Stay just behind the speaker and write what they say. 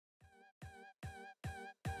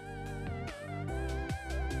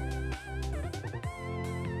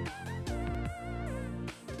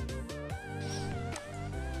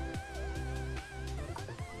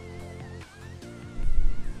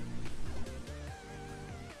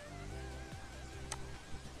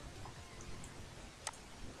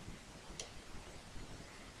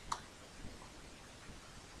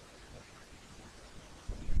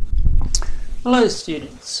Hello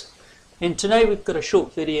students, and today we've got a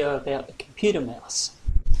short video about the computer mouse.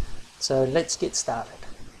 So let's get started.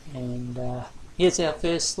 And here's our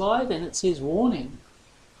first slide, and it says warning,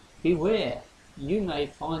 beware, you may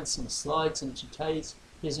find some slides in today's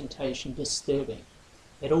presentation disturbing.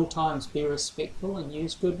 At all times be respectful and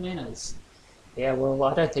use good manners. Yeah, well,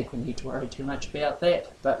 I don't think we need to worry too much about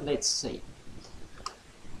that, but let's see.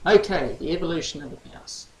 Okay, the evolution of the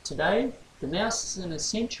mouse. Today, the mouse is an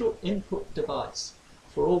essential input device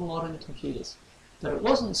for all modern computers, but it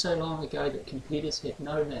wasn't so long ago that computers had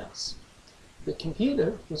no mouse. The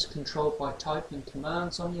computer was controlled by typing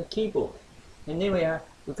commands on your keyboard, and there we are,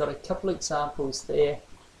 we've got a couple examples there.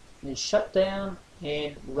 There's shutdown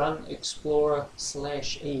and run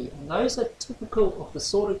explorer/E, and those are typical of the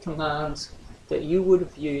sort of commands that you would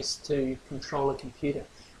have used to control a computer.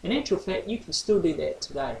 In actual fact, you can still do that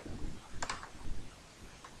today.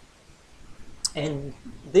 And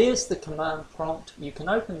there's the command prompt. You can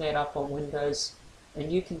open that up on Windows and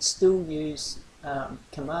you can still use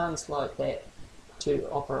commands like that to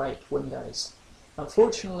operate Windows.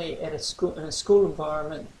 Unfortunately, in a school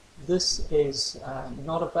environment, this is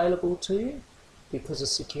not available to you because of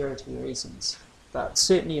security reasons. But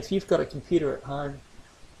certainly if you've got a computer at home,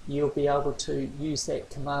 you'll be able to use that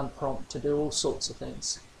command prompt to do all sorts of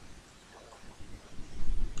things.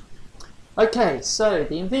 Okay, so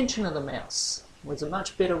the invention of the mouse was a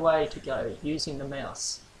much better way to go, using the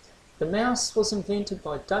mouse. The mouse was invented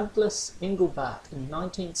by Douglas Engelbart in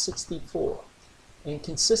 1964 and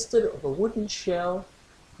consisted of a wooden shell,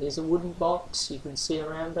 there's a wooden box you can see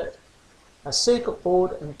around it, a circuit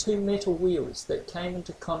board and two metal wheels that came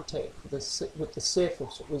into contact with the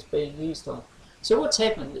surface it was being used on. So what's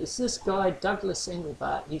happened is this guy Douglas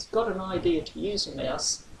Engelbart, he's got an idea to use a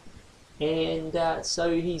mouse, and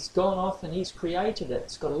so he's gone off and he's created it.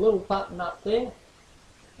 It's got a little button up there,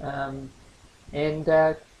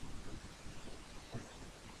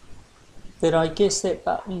 but I guess that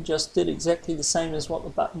button just did exactly the same as what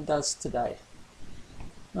the button does today.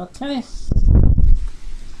 Okay.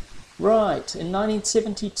 Right, in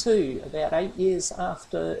 1972, about 8 years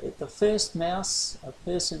after the first mouse, a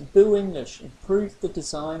person, Bill English, improved the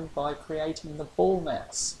design by creating the ball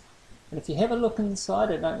mouse. And if you have a look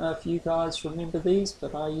inside, I don't know if you guys remember these,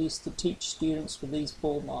 but I used to teach students with these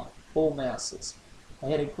ball mouses.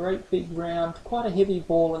 They had a great big round, quite a heavy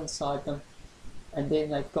ball inside them, and then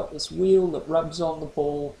they've got this wheel that rubs on the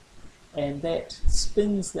ball, and that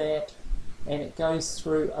spins that, and it goes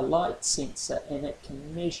through a light sensor, and it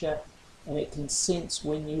can measure, and it can sense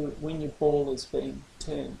when your ball is being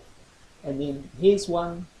turned. And then here's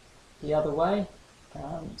one the other way,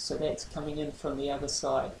 so that's coming in from the other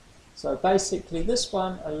side. So basically this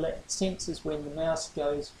one senses when the mouse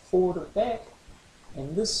goes forward and back,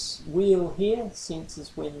 and this wheel here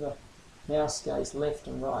senses when the mouse goes left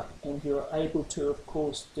and right, and you're able to of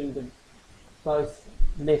course do them both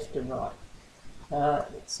left and right. The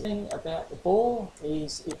thing about the ball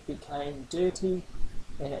is it became dirty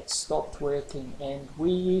and it stopped working, and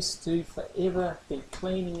we used to forever be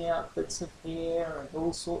cleaning out bits of hair and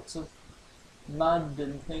all sorts of mud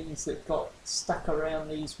and things that got stuck around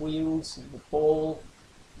these wheels and the ball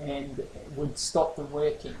and would stop them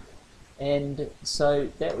working, and so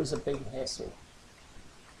that was a big hassle.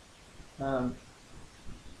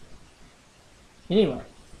 Anyway,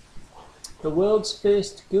 the world's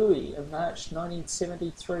first GUI in March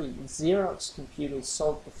 1973, Xerox computers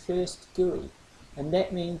sold the first GUI, and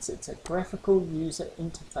that means it's a graphical user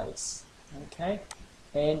interface, okay,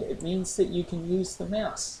 and it means that you can use the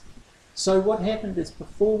mouse. So what happened is,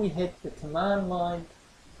 before we had the command line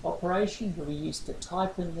operation where we used to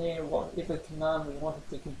type in there whatever command we wanted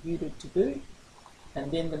the computer to do,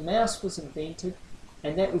 and then the mouse was invented,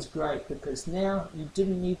 and that was great because now you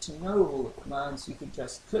didn't need to know all the commands, you could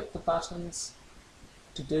just click the buttons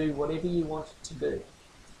to do whatever you wanted to do.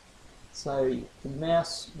 So the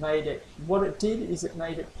mouse made it, what it did is it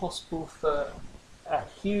made it possible for a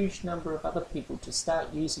huge number of other people to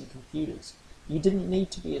start using computers. You didn't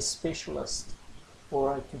need to be a specialist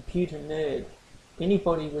or a computer nerd.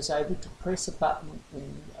 Anybody was able to press a button,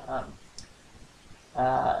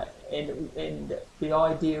 and the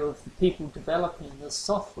idea of the people developing the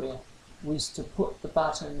software was to put the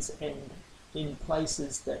buttons in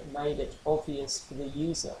places that made it obvious for the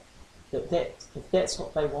user that if that's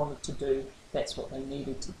what they wanted to do, that's what they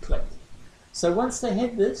needed to click. So once they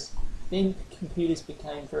had this, then computers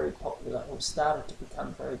became very popular, or started to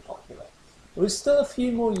become very popular. It was still a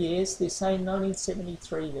few more years, they're saying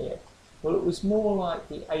 1973 there. Well, it was more like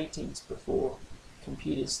the 80s before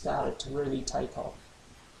computers started to really take off.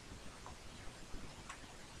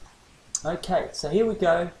 Okay, so here we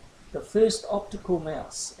go. the first optical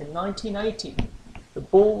mouse in 1980. The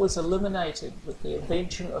ball was eliminated with the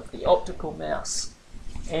invention of the optical mouse.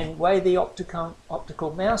 And the way the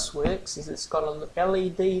optical mouse works is it's got a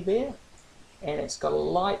LED there, and it's got a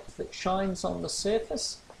light that shines on the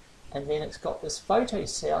surface, and then it's got this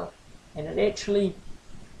photocell, and it actually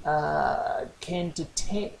can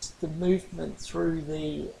detect the movement through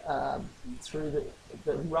the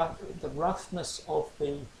roughness of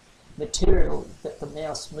the material that the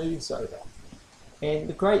mouse moves over. And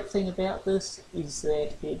the great thing about this is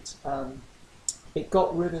that it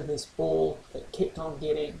got rid of this ball that kept on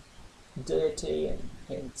getting dirty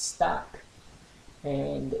and stuck,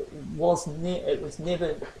 and it was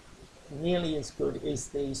never nearly as good as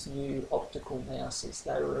these new optical mouses.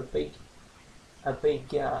 They were a big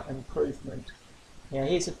improvement. Now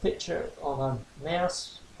here's a picture of a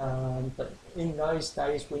mouse, but in those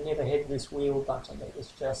days we never had this wheel button. It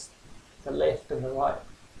was just the left and the right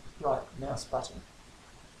mouse button.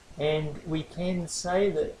 And we can say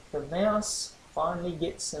that the mouse finally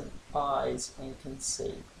gets some eyes and can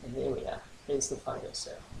see. And there we are. There's the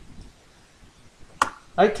photocell.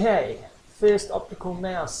 Okay, first optical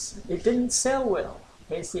mouse. It didn't sell well,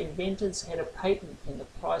 as the inventors had a patent and the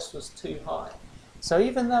price was too high. So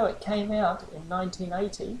even though it came out in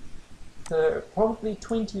 1980, for probably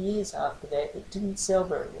 20 years after that, it didn't sell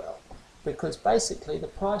very well, because basically the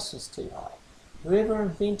price was too high. Whoever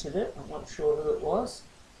invented it, I'm not sure who it was,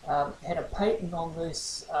 had a patent on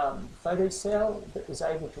this photocell that was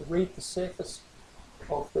able to read the surface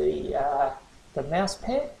of the mouse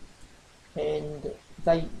pad, and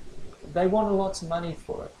they wanted lots of money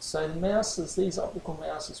for it. So the mouses, these optical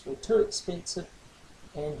mouses, were too expensive,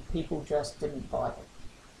 and people just didn't buy them.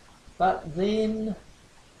 But then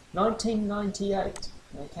 1998,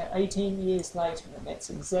 okay, 18 years later, and that's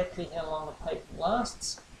exactly how long a patent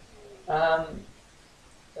lasts,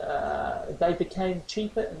 they became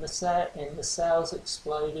cheaper, and the sales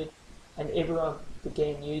exploded, and everyone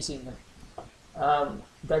began using them.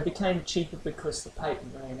 They became cheaper because the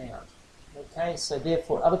patent ran out. Okay, so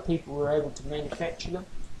therefore other people were able to manufacture them,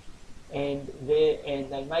 and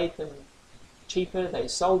they made them cheaper, they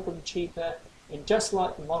sold them cheaper, and just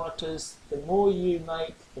like the monitors, the more you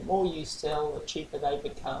make, the more you sell, the cheaper they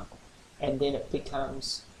become, and then it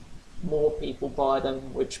becomes more people buy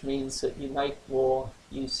them, which means that you make more,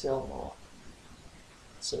 you sell more,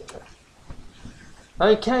 etc.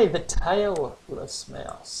 Okay, the tailless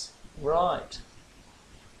mouse. Right,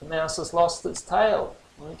 the mouse has lost its tail.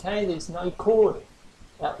 Okay, there's no cord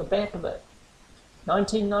out the back of it.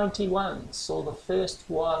 1991 saw the first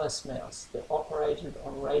wireless mouse that operated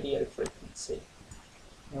on radio frequency.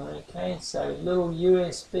 Okay, so little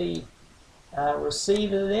USB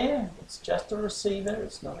receiver there. It's just a receiver,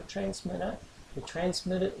 it's not a transmitter. The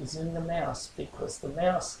transmitter is in the mouse, because the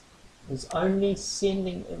mouse is only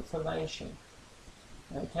sending information.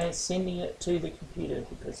 Okay, sending it to the computer,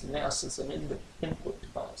 because the mouse is an input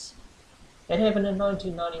device. That happened in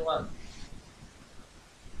 1991.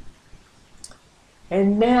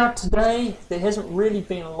 And now today, there hasn't really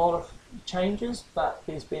been a lot of changes, but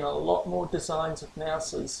there's been a lot more designs of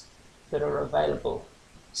mouses that are available.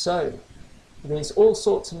 So there's all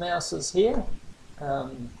sorts of mouses here.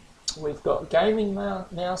 We've got gaming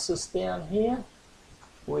mouses down here.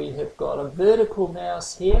 We have got a vertical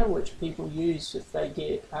mouse here, which people use if they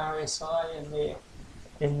get RSI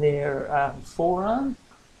in their forearm.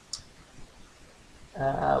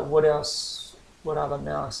 What else? What other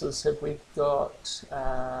mouses have we got?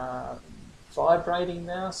 Vibrating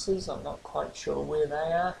mouses, I'm not quite sure where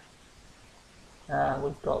they are.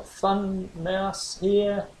 We've got Fun Mouse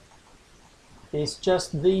here. There's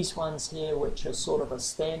just these ones here, which are sort of a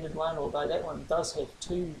standard one, although that one does have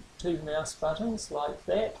two mouse buttons like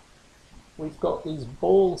that. We've got these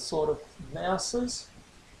ball sort of mouses.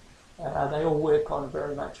 They all work on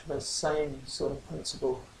very much the same sort of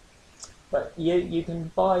principle. But you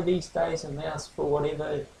can buy these days a mouse for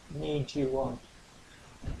whatever needs you want.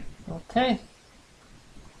 Okay.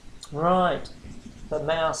 Right. The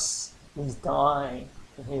mouse is dying.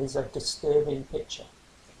 And here's a disturbing picture.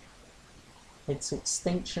 It's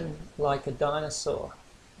extinction like a dinosaur.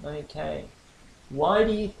 Okay. Why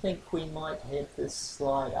do you think we might have this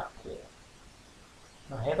slide up here?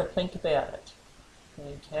 Now have a think about it.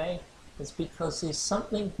 Okay. It's because there's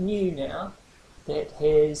something new now that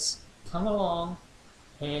has come along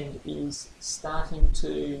and is starting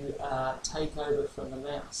to take over from the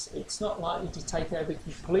mouse. It's not likely to take over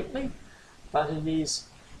completely, but it is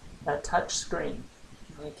a touch screen.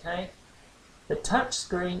 Okay, the touch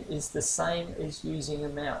screen is the same as using a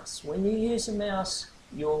mouse. When you use a mouse,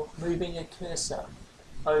 you're moving a cursor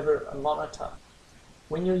over a monitor.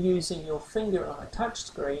 when you're using your finger on a touch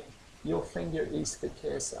screen, your finger is the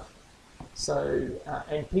cursor. So,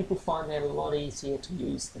 and people find that a lot easier to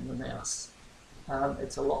use than the mouse.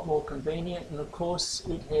 It's a lot more convenient, and of course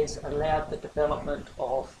it has allowed the development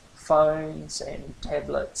of phones and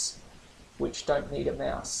tablets which don't need a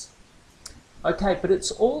mouse. Okay, but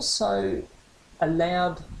it's also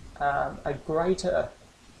allowed a greater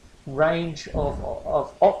range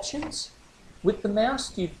of options. With the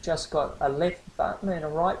mouse, you've just got a left button and a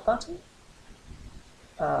right button,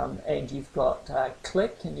 and you've got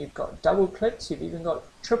click, and you've got double clicks, you've even got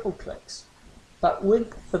triple clicks. But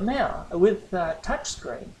with the mouse, with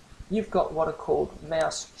touchscreen, you've got what are called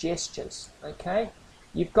mouse gestures. Okay,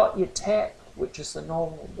 you've got your tap, which is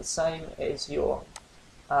the same as your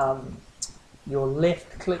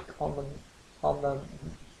left click on the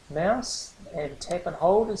mouse, and tap and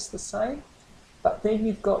hold is the same. But then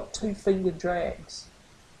you've got two finger drags.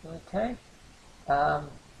 Okay,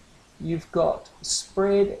 you've got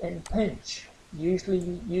spread and pinch, usually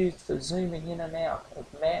used for zooming in and out of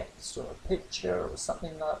maps or a picture or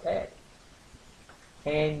something like that.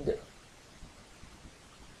 And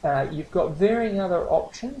you've got varying other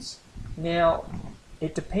options. Now,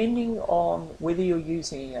 depending on whether you're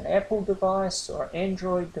using an Apple device or an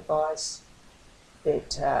Android device,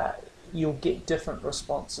 you'll get different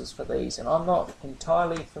responses for these, and I'm not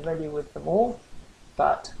entirely familiar with them all,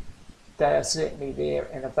 but they are certainly there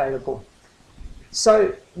and available.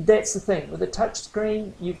 So that's the thing, with a touch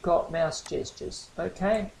screen you've got mouse gestures.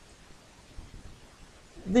 Okay,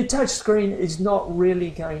 the touch screen is not really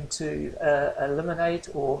going to eliminate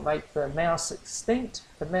or make the mouse extinct.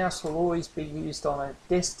 The mouse will always be used on a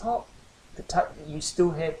desktop. You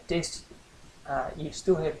still have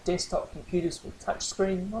desktop computers with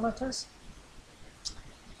touchscreen monitors,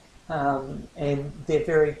 and they're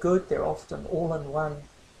very good. They're often all-in-one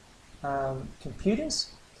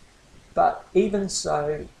computers, but even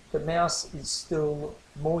so, the mouse is still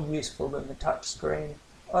more useful than the touchscreen.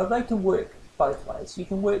 They can work both ways. You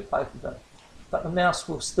can work both of them, but the mouse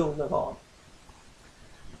will still live on.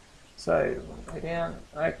 So, go down.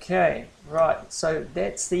 Okay, right. So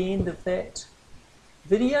that's the end of that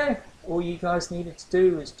video. All you guys needed to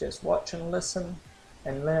do is just watch and listen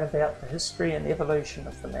and learn about the history and evolution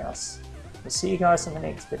of the mouse. We'll see you guys in the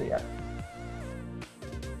next video.